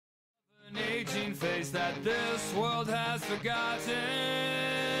face that this world has forgotten.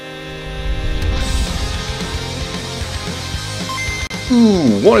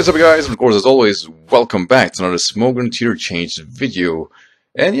 What is up, guys? And of course, as always, welcome back to another SMOGON tier change video.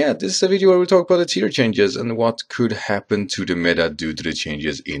 And yeah, this is a video where we talk about the tier changes and what could happen to the meta due to the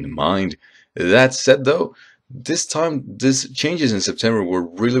changes in mind. That said though, this time, these changes in September were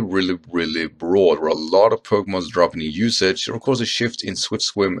really broad. There were a lot of Pokemon dropping in usage. Of course, a shift in Swift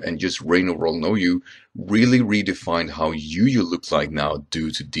Swim and just Rain overall know you really redefined how you look like now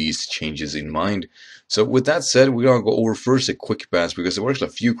due to these changes in mind. So with that said, we're gonna go over first a quick bans because there were actually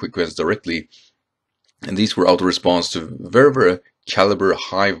a few quick bans directly. And these were auto response to very caliber,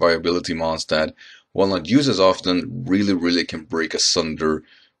 high viability mons that, while not used as often, really can break asunder,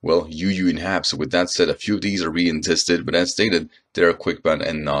 well, UU in half. So with that said, a few of these are being tested, but as stated, they're a quick ban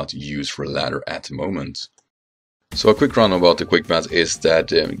and not used for ladder at the moment. So a quick run about the quick bans is that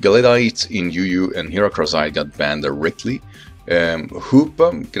Galadite in UU and Heracrossite got banned directly.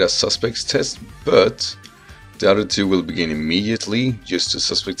 Hoopa get a suspects test, but the other two will begin immediately, just a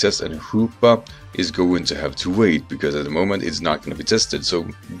suspect test, and Hoopa is going to have to wait because at the moment it's not going to be tested. So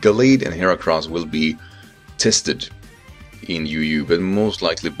Galade and Heracross will be tested in UU, but most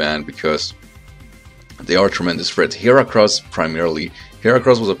likely banned because they are tremendous threats. Heracross primarily.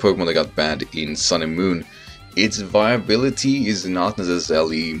 Heracross was a Pokemon that got banned in Sun and Moon. Its viability is not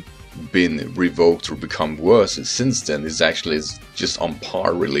necessarily been revoked or become worse since then. It's actually just on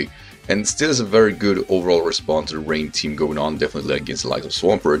par really, and still is a very good overall response to the Rain team going on, definitely against the likes of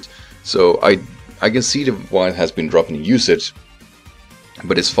Swampert. So I can see why it has been dropping in usage,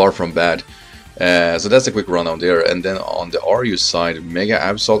 but it's far from bad. So that's a quick rundown there. And then on the RU side, Mega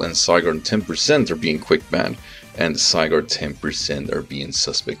Absol and Zygarde 10% are being quick banned, and Zygarde 10% are being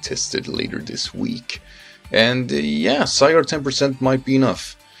suspect tested later this week. And yeah, Zygarde 10% might be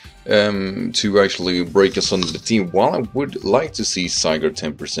enough to actually break us under the team. While I would like to see Zygarde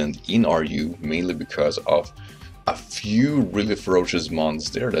 10% in RU, mainly because of a few really ferocious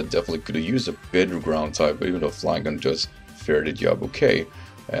mons there that definitely could have used a better ground type, even though Flygon just fared the job okay.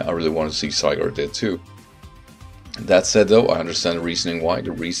 I really want to see Zygarde there too. That said though, I understand the reasoning why.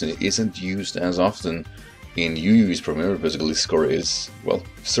 The reason it isn't used as often in UU's primary physical score is, well,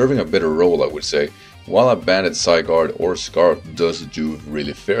 serving a better role, I would say. While a banded Zygarde or Scarf does do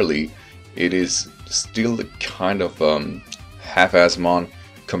really fairly, it is still kind of half-ass mon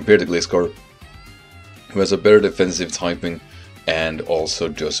compared to Gliscor, who has a better defensive typing and also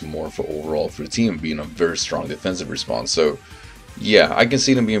just more for overall for the team, being a very strong defensive response. So yeah, I can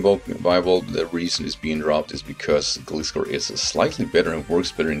see them being both viable. The reason it's being dropped is because Gliscor is slightly better and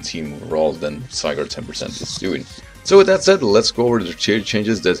works better in team overall than Zygarde 10% is doing. So with that said, let's go over the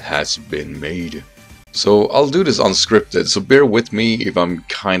changes that has been made. So I'll do this unscripted, so bear with me if I'm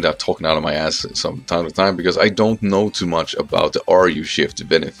kinda talking out of my ass from time to time, because I don't know too much about the RU shift,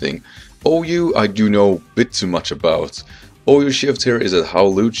 if anything. OU I do know a bit too much about. OU shift here is at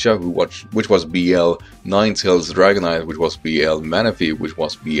Howlucha, which was BL, Ninetales Dragonite, which was BL, Manaphy, which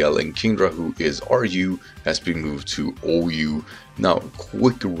was BL, and Kingdra, who is RU, has been moved to OU. Now,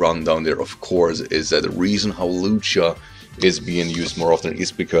 quick rundown there, of course, is that the reason Howlucha is being used more often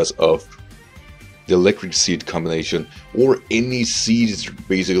is because of the electric seed combination, or any seeds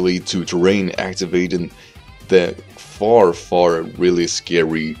basically to terrain, activating the far really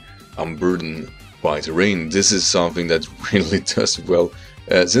scary Unburden by terrain. This is something that really does well.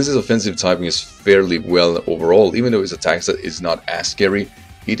 Since its offensive typing is fairly well overall, even though its attack set is not as scary,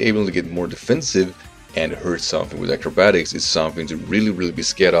 it able to get more defensive and hurt something with acrobatics is something to really be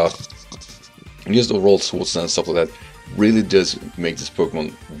scared of. And just overall swords and stuff like that really does make this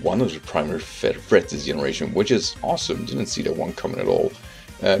Pokemon one of the primary threats this generation, which is awesome. Didn't see that one coming at all.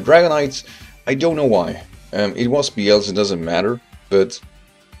 Dragonite, I don't know why. It was BL, so it doesn't matter, but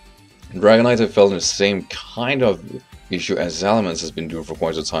Dragonite I felt in the same kind of issue as Salamence has been doing for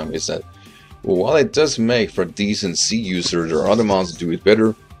quite some time, is that while it does make for a decent C user, there are other mons that do it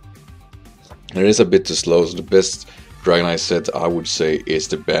better. It is a bit too slow, so the best Dragonite set I would say is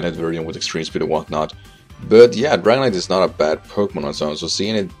the Bandit variant with extreme speed and whatnot. But yeah, Dragonite is not a bad Pokemon on its own, so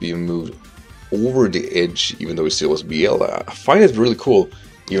seeing it being moved over the edge, even though it still was BL, I find it really cool,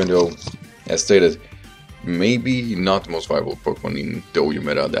 even though, as stated, maybe not the most viable Pokemon in the OU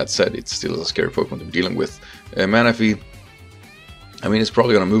meta. That said, it's still a scary Pokemon to be dealing with. Manaphy, I mean, it's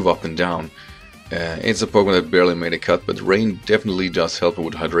probably going to move up and down. It's a Pokemon that barely made a cut, but Rain definitely does help it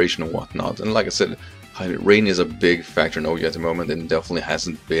with hydration and whatnot. And like I said, Rain is a big factor in OU at the moment, and definitely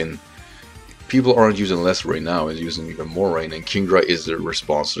hasn't been. People aren't using less Rain now, it's using even more Rain, and Kingdra is the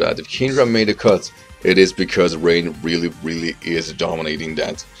response to that. If Kingdra made a cut, it is because Rain really is dominating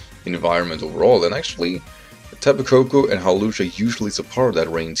that. environment overall. And actually, Tapu Koko and Hawlucha usually is a part of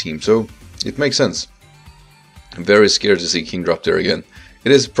that rain team, so it makes sense. I'm very scared to see Kingdra there again.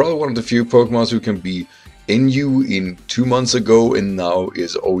 It is probably one of the few Pokemon who can be NU in 2 months ago and now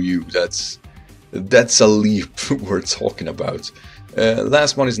is OU. That's a leap we're talking about.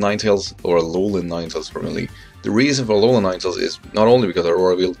 Last one is Ninetales, or Alolan Ninetales primarily. The reason for Alolan Ninetales is not only because of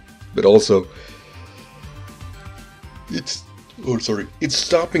Auroville, but also it's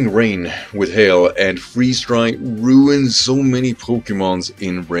stopping rain with hail, and Freeze Dry ruins so many Pokemons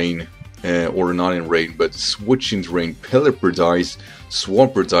in rain. Or not in rain, but switching to rain. Pelipper dies,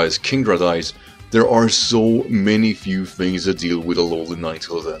 Swampert dies, Kingdra dies. There are so many few things to deal with Alolan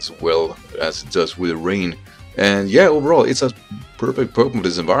Ninetales as well as it does with rain. And yeah, overall, it's a perfect Pokemon in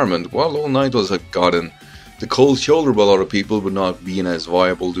this environment. While Alolan Ninetales have gotten the cold shoulder by a lot of people, but not being as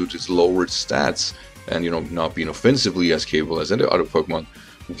viable due to its lowered stats, and not being offensively as capable as any other Pokemon,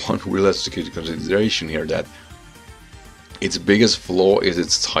 one really has to take into consideration here that its biggest flaw is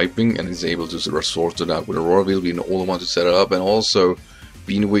its typing, and it's able to resort to that with Auroville being the only one to set it up, and also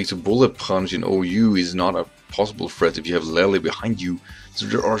being weak to Bullet Punch in OU is not a possible threat if you have Lele behind you. So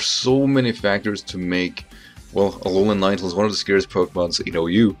there are so many factors to make, well, Alolan Ninetales one of the scariest Pokemons in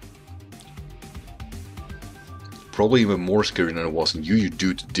OU. Probably even more scary than it was in UU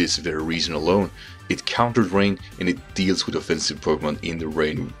due to this very reason alone. It counters rain and it deals with offensive Pokemon in the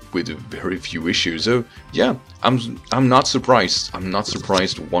rain with very few issues. So yeah, I'm not surprised. I'm not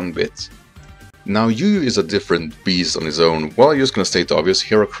surprised one bit. Now UU is a different beast on its own. Well, I'm just gonna state the obvious: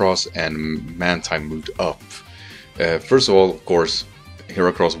 Heracross and Mantine moved up. First of all, of course,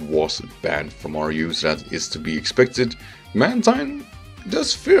 Heracross was banned from RU, so that is to be expected. Mantine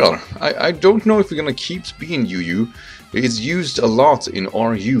does fair. I don't know if we're gonna keep being UU. It's used a lot in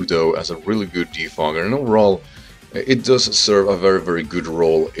RU though as a really good defogger, and overall it does serve a very, very good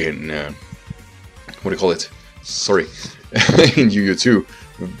role in what do you call it? Sorry, in UU too,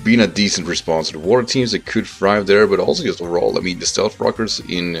 being a decent response to the water teams that could thrive there, but also just overall. I mean, the stealth rockers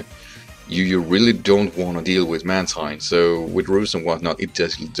in UU really don't want to deal with Mantine, so with Roost and whatnot, it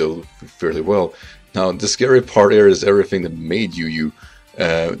does do fairly well. Now, the scary part here is everything that made UU.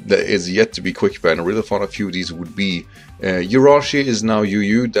 That is yet to be quick banned. I really thought a few of these would be. Urashi is now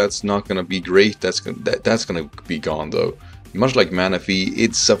UU. That's not gonna be great. That's gonna be gone though. Much like Manaphy,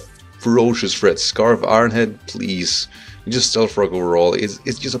 it's a ferocious threat. Scarf Ironhead, please. Just Stealth Rock overall. It's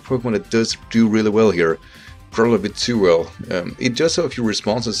just a Pokemon that does do really well here. Probably a bit too well. It does have a few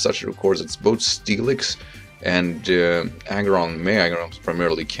responses, such as, of course, it's both Steelix and Aggron. Mega Aggron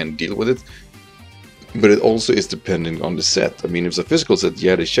primarily can deal with it. But it also is dependent on the set. I mean, if it's a physical set,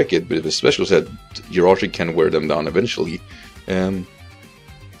 yeah, they check it, but if it's a special set, Urashi can wear them down eventually.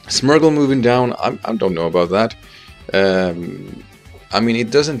 Smeargle moving down, I don't know about that. I mean, it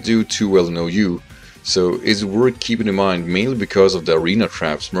doesn't do too well in OU, so it's worth keeping in mind, mainly because of the arena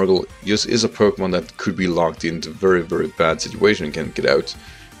trap. Smeargle just is a Pokemon that could be locked into very, very bad situation and can't get out.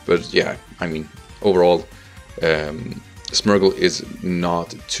 But yeah, I mean, overall, Smeargle is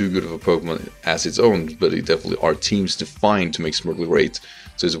not too good of a Pokemon as its own, but it definitely are teams defined to make Smeargle great.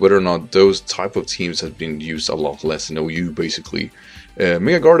 So it's whether or not those type of teams have been used a lot less in OU, basically.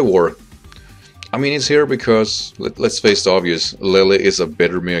 Mega Gardevoir, I mean, it's here because, let's face the obvious, Lele is a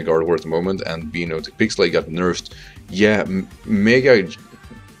better Mega Gardevoir at the moment, and being the Pixelate got nerfed. Yeah, Mega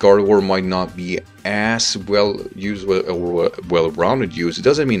Gardevoir might not be as well used or well-rounded used. It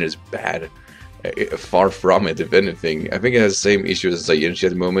doesn't mean it's bad. Far from it, if anything. I think it has the same issues as Zayenshi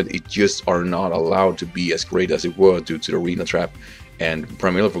at the moment. It just are not allowed to be as great as it was due to the arena trap. And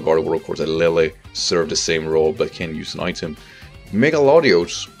primarily for Gardevoir, of course, that Lele served the same role but can use an item. Mega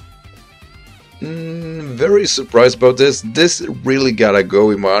Latios. Very surprised about this. This really gotta go,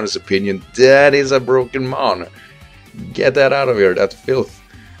 in my honest opinion. That is a broken mon. Get that out of here, that filth.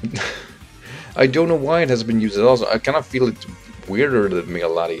 I don't know why it has been used at all. I kind of feel it weirder that Mega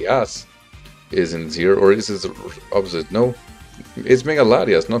Latias isn't here, or is this the opposite? No, it's Mega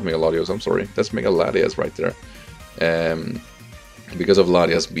Latias, not Mega Latios, I'm sorry. That's Mega Latias right there. Because of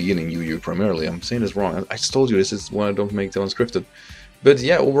Latias being in UU primarily. I'm saying this wrong. I just told you this is why I don't make them unscripted. But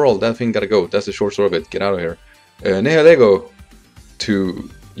yeah, overall, that thing gotta go. That's the short story of it. Get out of here. Nihilego to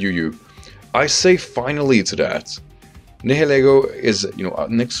UU. I say finally to that. Nihilego is,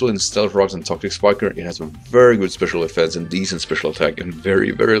 an excellent Stealth Rocks and Toxic Spiker. It has a very good special defense and decent special attack and very,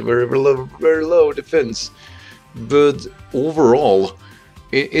 very, very, very low defense. But overall,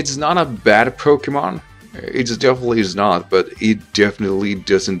 it's not a bad Pokemon. It definitely is not, but it definitely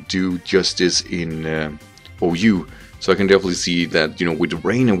doesn't do justice in OU. So I can definitely see that, with the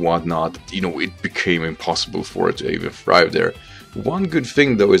rain and whatnot, it became impossible for it to even thrive there. One good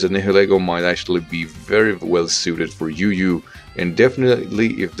thing though is that Nihilego might actually be very well suited for UU, and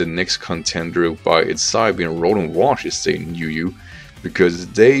definitely if the next contender by its side being Rotom Wash is staying in UU, because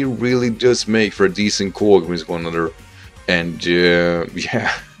they really does make for a decent core against one another. And yeah,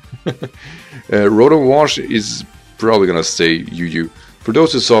 Rotom Wash is probably gonna stay UU. For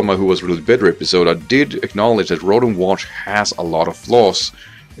those who saw my Who Was Really Better episode, I did acknowledge that Rotom Wash has a lot of flaws.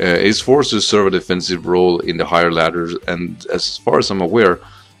 It's forced to serve a defensive role in the higher ladders, and as far as I'm aware,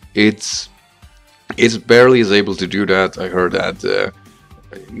 it's barely is able to do that. I heard that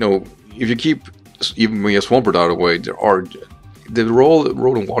you know, if you keep even when you Swampert out of the way, the role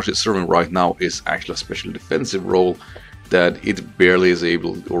Rotom Wash is serving right now is actually a special defensive role that it barely is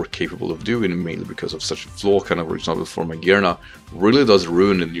able or capable of doing, mainly because of such a flaw. Kind of, for example, for Magearna really does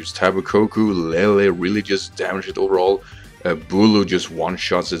ruin and use Tabukoku, Lele really just damage it overall. Bulu just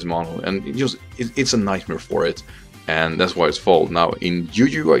one-shots his mono, and it's a nightmare for it, and that's why it's fault. Now in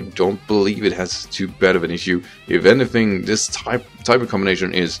UU, I don't believe it has too bad of an issue. If anything, this type of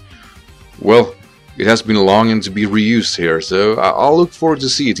combination is, well, it has been longing to be reused here, so I'll look forward to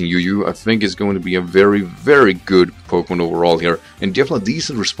see it in UU. I think it's going to be a very, very good Pokemon overall here, and definitely a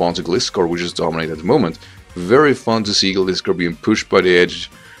decent response to Gliscor, which is dominating at the moment. Very fun to see Gliscor being pushed by the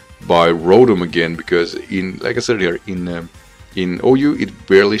edge by Rotom again, because like I said here, in OU it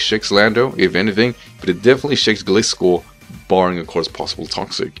barely checks Lando, if anything, but it definitely checks Gliscor, barring of course possible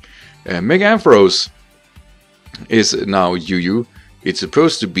Toxic. Mega Ampharos is now UU. It's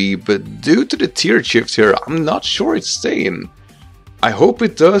supposed to be, but due to the tier shift here, I'm not sure it's staying. I hope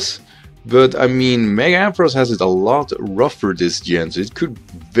it does, but I mean, Mega Ampharos has it a lot rougher this gen, so it could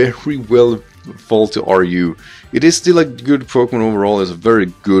very well fall to RU. It is still a good Pokemon overall, it's a very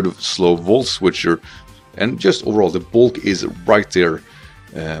good slow Volt Switcher, and just overall the bulk is right there.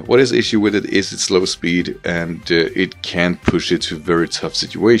 What is the issue with it is its slow speed, and it can push it to very tough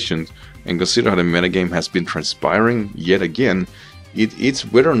situations. And consider how the metagame has been transpiring yet again, it's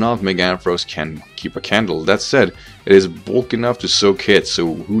whether or not Mega Ampharos can keep a candle. That said, it is bulk enough to soak hits,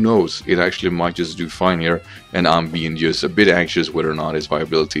 so who knows, it actually might just do fine here, and I'm being just a bit anxious whether or not its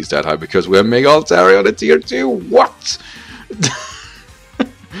viability is that high, because we have Mega Altaria on the tier 2, what?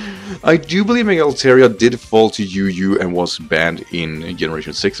 I do believe Mega Altaria did fall to UU and was banned in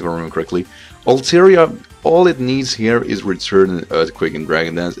Generation 6, if I remember correctly. Altaria, all it needs here is Return and Earthquake and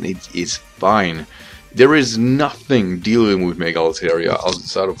Dragon Dance, and it is fine. There is nothing dealing with Mega Altaria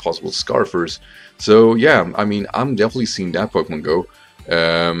outside of possible Scarfers. So yeah, I mean, I'm definitely seeing that Pokemon go.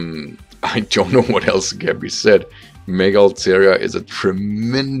 I don't know what else can be said. Mega Altaria is a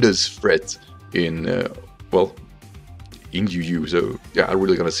tremendous threat in, well, in UU. So yeah, I'm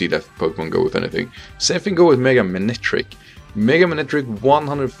really gonna see that Pokemon go with anything. Same thing go with Mega Manectric. Mega Manectric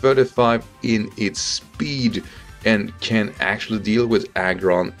 135 in its speed, and can actually deal with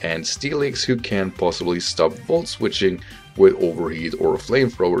Aggron and Steelix, who can possibly stop Volt Switching with Overheat or a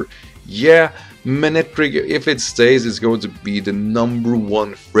Flamethrower. Yeah, Manectric, if it stays, is going to be the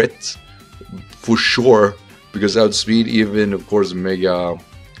 #1 threat for sure, because outspeed even, of course, Mega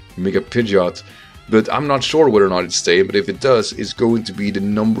Pidgeot. But I'm not sure whether or not it's staying, but if it does, it's going to be the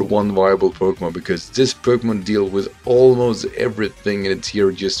 #1 viable Pokemon, because this Pokemon deals with almost everything in a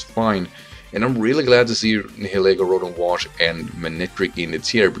tier just fine. And I'm really glad to see Nihilego, Rotom Wash, and Manectric in the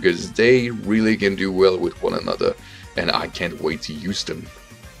tier, because they really can do well with one another, and I can't wait to use them.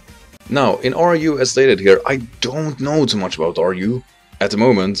 Now, in RU, as stated here, I don't know too much about RU at the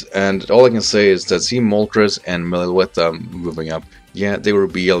moment, and all I can say is that see Moltres and Meloetta moving up. Yeah, they were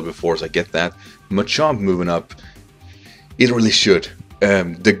BL before, so I get that. Machamp moving up, it really should.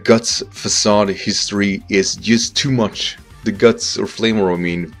 The Guts facade history is just too much. The Guts, or Flamor, I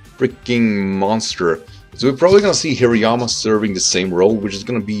mean, freaking monster. So we're probably gonna see Hirayama serving the same role, which is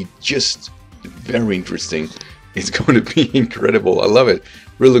gonna be just very interesting. It's going to be incredible. I love it.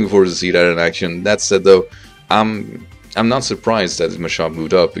 Really looking forward to see that in action. That said though, I'm not surprised that Machamp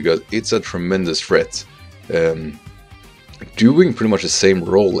moved up, because it's a tremendous threat. Doing pretty much the same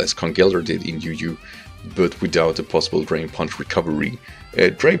role as Congeldar did in UU, but without the possible Drain Punch recovery.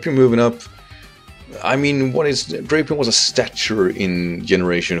 Drapion moving up. I mean, Drapion was a stature in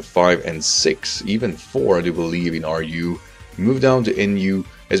Generation 5 and 6, even 4 I do believe in RU. Moved down to NU,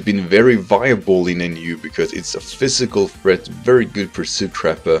 has been very viable in NU because it's a physical threat, very good Pursuit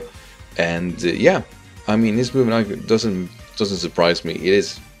Trapper, and yeah, I mean, this movement doesn't surprise me. It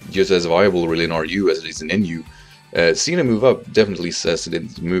is just as viable really in RU as it is in NU. Seeing it move up definitely says that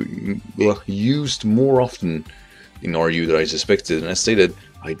it's used more often in RU than I suspected, and as stated,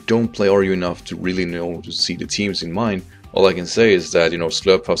 I don't play RU enough to really know to see the teams in mind. All I can say is that, you know,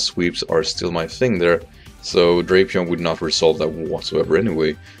 Slurpuff sweeps are still my thing there, so Drapion would not resolve that whatsoever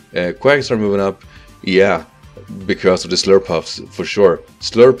anyway. Quagsire moving up, yeah, because of the Slurpuffs, for sure.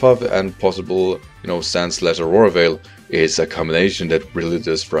 Slurpuff and possible, you know, Sand/Slash Aurora Veil is a combination that really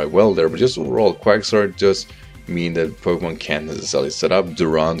does thrive well there, but just overall, Quagsire does mean that Pokemon can't necessarily set up.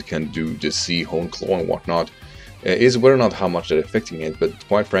 Durant can do the Hone Claw and whatnot. Is whether or not how much they're affecting it, but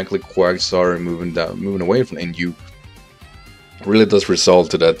quite frankly, Quagsire moving away from NU really does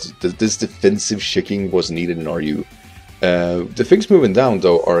result to that this defensive shaking was needed in RU. The things moving down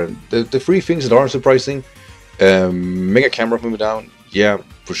though are the three things that are surprising. Mega Camera moving down, yeah,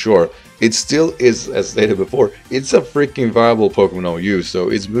 for sure. It still is, as stated before, it's a freaking viable Pokemon OU, so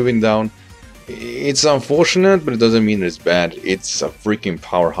it's moving down. It's unfortunate, but it doesn't mean it's bad. It's a freaking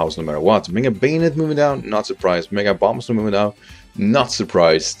powerhouse no matter what. Mega Bayonet moving down, not surprised. Mega Bombs moving down, not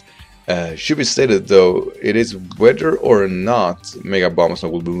surprised. Should be stated though, it is whether or not Mega Bombs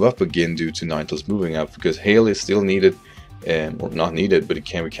will move up again due to Ninetales moving up, because Hail is still needed, or not needed, but it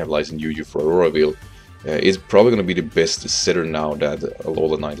can be capitalized in UU for Aurora Veil. It's probably going to be the best setter now that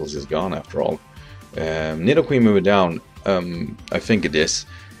Alola Ninetales is gone after all. Nidoqueen moving down, I think it is.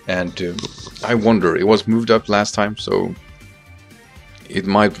 And I wonder, it was moved up last time, so it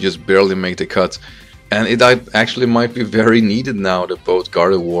might just barely make the cut. And it actually might be very needed now that both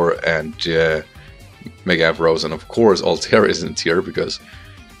Gardevoir and Mega Ampharos and of course Altair isn't here, because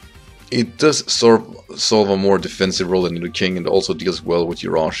it does solve a more defensive role than Nidoking and also deals well with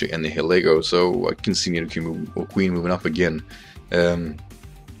Jirachi and Nihilego, so I can see Nidoqueen moving up again.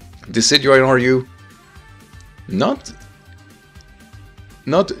 Decidueye in RU, not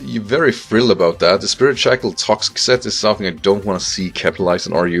very thrilled about that. The Spirit Shackle Toxic set is something I don't want to see capitalized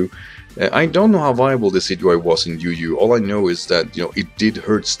in RU. I don't know how viable Decidueye was in UU. All I know is that, you know, it did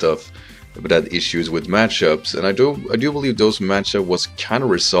hurt stuff, but had issues with matchups, and I do believe those matchup was kind of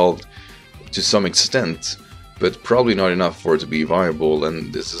resolved to some extent, but probably not enough for it to be viable,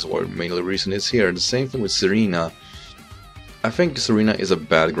 and this is what mainly the reason is here. The same thing with Serena. I think Serena is a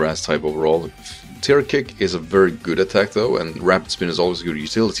bad grass type overall. Tear Kick is a very good attack though, and Rapid Spin is always a good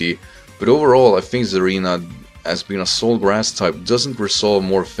utility, but overall I think Serena, as being a sole grass type, doesn't resolve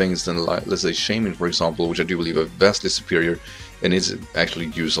more things than, like, let's say Shaman for example, which I do believe are vastly superior and is actually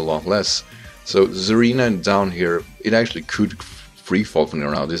used a lot less. So Serena down here, it actually could free fall from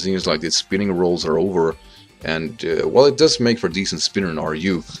there now. This seems like its spinning rolls are over, and while it does make for a decent spinner in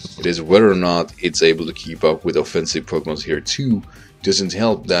RU, it is whether or not it's able to keep up with offensive Pokemon here too. Doesn't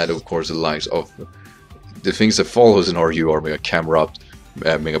help that, of course, the likes of the things that follows in RU are Mega Camerupt,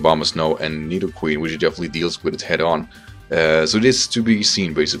 Mega Bombasnow, and Nidoqueen, which definitely deals with it head on. So this to be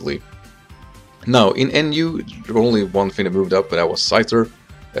seen, basically. Now, in NU, there was only one thing that moved up, but that was Scyther.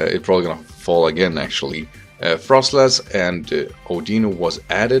 It's probably gonna fall again, actually. Frostlass and Odino was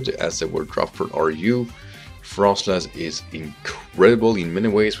added as they were dropped for RU. Frostlass is incredible in many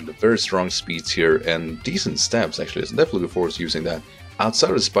ways, with a very strong speeds here and decent stabs actually, so definitely look forward to using that.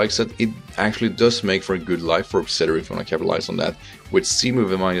 Outside of the spike set, it actually does make for a good life orb setter if you want to capitalize on that. With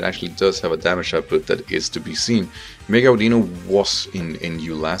C-move in mind, it actually does have a damage output that is to be seen. Mega Odino was in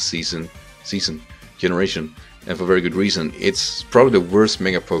NU last generation, and for very good reason. It's probably the worst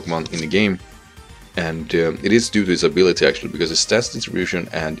Mega Pokemon in the game, and it is due to its ability actually, because its stats distribution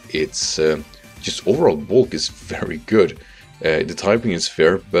and its just overall bulk is very good. The typing is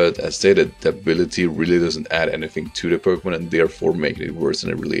fair, but as stated, the ability really doesn't add anything to the Pokemon and therefore making it worse than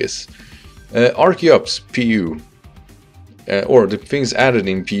it really is. Archeops, PU, or the things added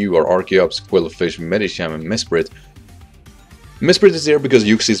in PU are Archeops, Qwilfish, Medicham, and Mesprit. Mesprit is there because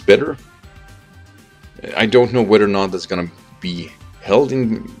Uxie is better. I don't know whether or not that's gonna be held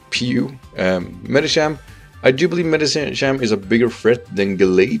in PU. Medicham, I do believe Medicham is a bigger threat than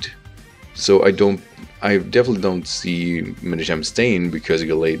Gallade. So I definitely don't see Medicham staying, because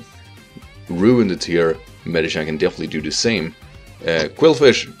Gallade ruined the tier. Medicham can definitely do the same.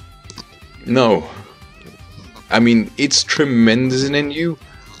 Qwilfish, no. I mean, it's tremendous in NU.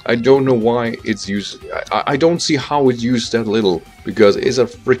 I don't know why it's used. I don't see how it's used that little, because it's a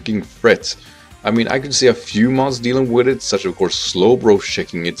freaking threat. I mean, I can see a few mods dealing with it, such of course Slowbro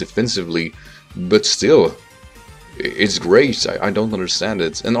checking it defensively, but still. It's great, I don't understand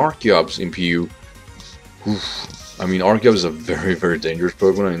it. And Archeops in PU, I mean, Archeops is a very, very dangerous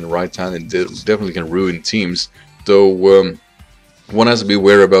Pokemon in the right hand, and definitely can ruin teams. Though one has to be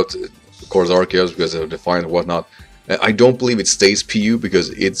aware about, of course, Archeops because of Defiant and whatnot. I don't believe it stays PU because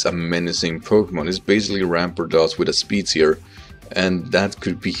it's a menacing Pokemon. It's basically Rampardos with a speed tier, and that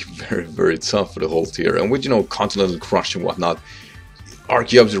could be very, very tough for the whole tier. And with, you know, Continental Crush and whatnot,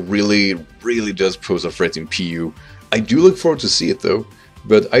 Archeops really does pose a threat in PU. I do look forward to see it though.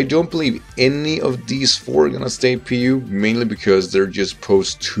 But I don't believe any of these 4 are gonna stay PU, mainly because they just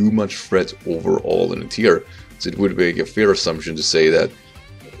pose too much threat overall in the tier. So it would be a fair assumption to say that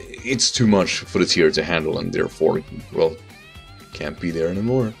it's too much for the tier to handle, and therefore, well, can't be there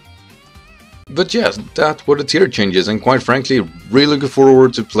anymore. But yes, that were the tier changes, and quite frankly, really looking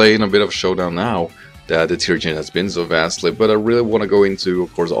forward to playing a bit of Showdown now that the tier change has been so vastly. But I really want to go into,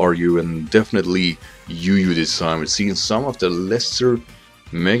 of course, RU and definitely UU this time, and seeing some of the lesser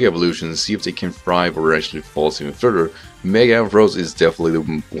Mega Evolutions, see if they can thrive or actually fall even further. Mega Ampharos is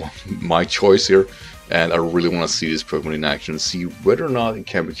definitely my choice here, and I really want to see this Pokemon in action, see whether or not it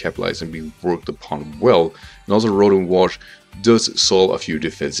can be capitalized and be worked upon well. And also Rotom Wash does solve a few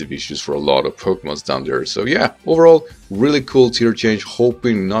defensive issues for a lot of Pokemons down there. So yeah, overall, really cool tier change,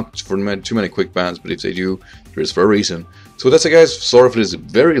 hoping not for too many quick bans, but if they do, there is for a reason. So that's it guys, sorry for this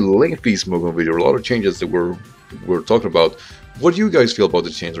very lengthy SMOGON video, a lot of changes that we're talking about. What do you guys feel about the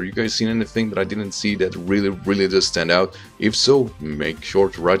change? Are you guys seeing anything that I didn't see that really does stand out? If so, make sure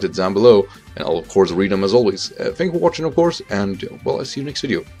to write it down below, and I'll of course read them as always. Thank you for watching, of course, and well, I'll see you next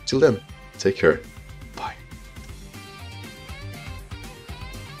video. Till then, take care.